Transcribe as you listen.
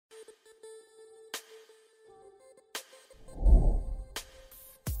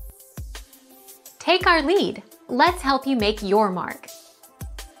Take our lead. Let's help you make your mark.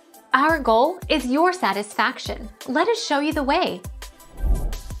 Our goal is your satisfaction. Let us show you the way.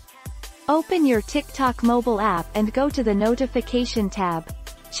 Open your TikTok mobile app and go to the Notification tab.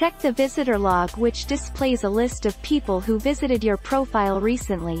 Check the visitor log, which displays a list of people who visited your profile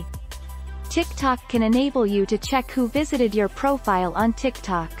recently. TikTok can enable you to check who visited your profile on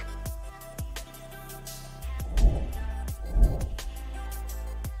TikTok.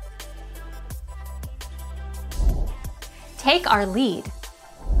 Take our lead.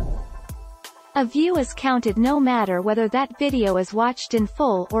 A view is counted no matter whether that video is watched in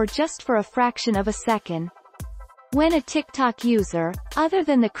full or just for a fraction of a second. When a TikTok user, other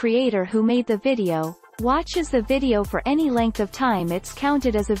than the creator who made the video, watches the video for any length of time, it's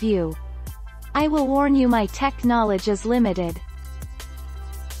counted as a view. I will warn you, my tech knowledge is limited.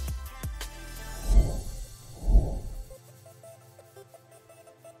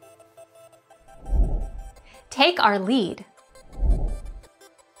 Take our lead.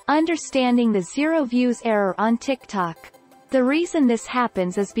 Understanding the zero views error on TikTok. The reason this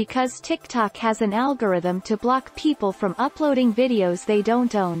happens is because TikTok has an algorithm to block people from uploading videos they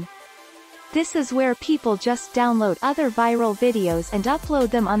don't own. This is where people just download other viral videos and upload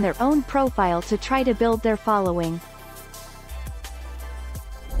them on their own profile to try to build their following.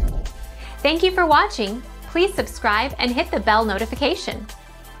 Thank you for watching. Please subscribe and hit the bell notification.